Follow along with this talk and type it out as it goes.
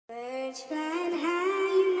Birds flying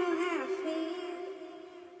high, you know how I feel.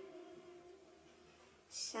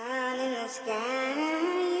 Sun in the sky,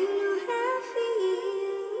 you know how I feel.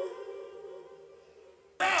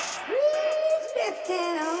 Breeze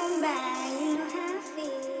drifting on by, you know how I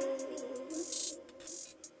feel.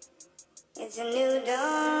 It's a new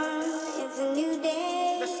dawn, it's a new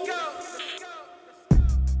day. Let's go.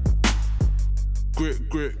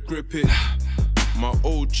 Grip it. My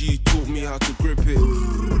OG taught me how to grip it.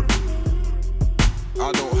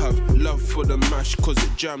 I don't have love for the mash, cause it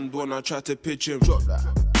jammed when I tried to pitch him. Drop that.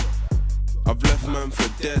 I've left man for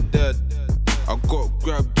dead. I got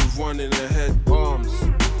grabbed with one in the head. Arms.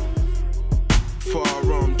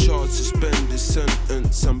 Firearm charge, suspended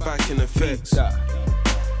sentence. I'm back in effect.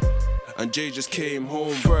 And Jay just came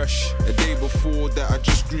home fresh. A day before that I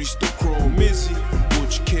just greased the chrome. Mizzy,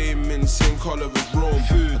 which came in same colour as Rome.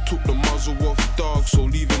 I took the muzzle off dog, so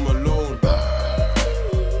leave him alone.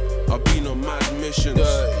 I've been on mad missions.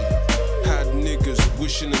 Had niggas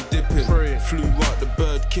wishing and dipping. Flew out the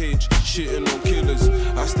bird cage, shitting on killers.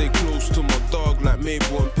 I stay close to my dog like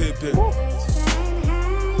Mabel and Pippin.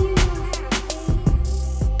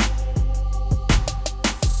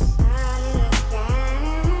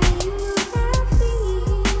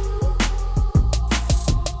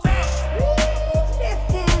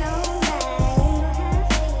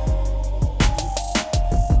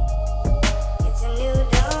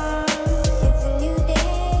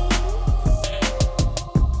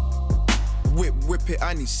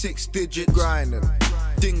 I need 6 digits grinding.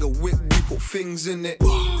 Ding a whip, we put things in it.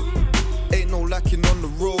 Ain't no lacking on the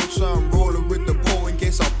road, so I'm rolling with the pole in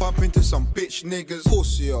case I bump into some bitch niggas.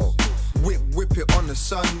 Pussy, yo. Whip it on a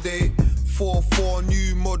Sunday. 4-4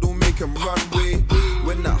 new model, make 'em runway.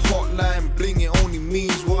 When that hotline bling, it only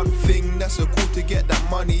means one thing. That's a call to get that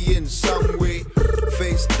money in some way.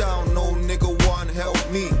 Face down, no nigga want help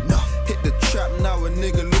me. Hit the trap now, a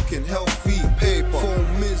nigga looking healthy. Paper.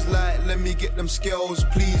 Phone is like, let me get them scales,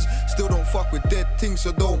 please. Still don't fuck with dead things,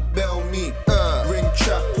 so don't bail me. Ring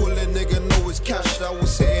trap, pull a nigga, know it's cash. I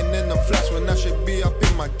was sitting in the flats when I should be up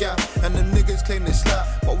in my gap. And the niggas claim they slap,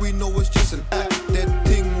 but we know it's just an act. Dead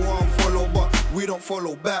thing won't follow, but we don't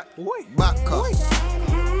follow back. Back up.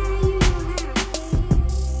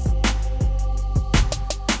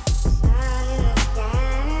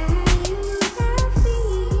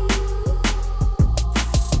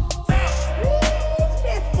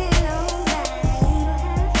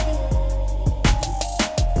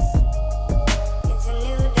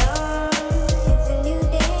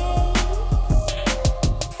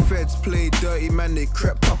 Play dirty, man, they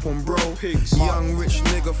crept up on bro. Pigs. Young rich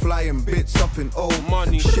nigga flying bits up in old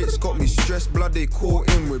money. Shit's got me stressed, blood they caught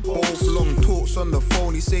in with both. Long talks on the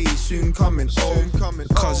phone, he say he's soon coming home.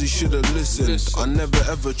 Cause he should've listened. I never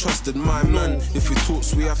ever trusted my man. If he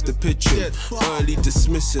talks, we have to pitch him. Early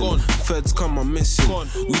dismissing. Feds come, I'm missing.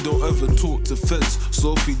 We don't ever talk to feds,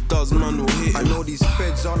 so if he does, man will hit him. I know these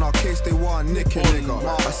feds on our case, they want nicking nigga.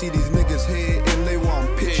 I see these niggas hating, they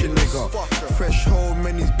want pitching nigga. Fresh home,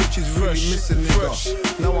 man, these bitches really missing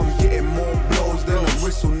nigga. Now I'm getting more blows than a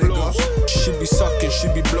whistle nigga. She be sucking, she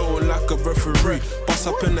be blowing like a referee. Bust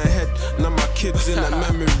up in the head, now my kid's in a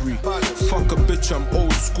memory. Fuck a bitch, I'm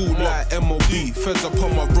old school like MOB. Feds up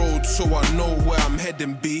on my road, so I know where I'm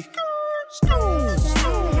heading, B.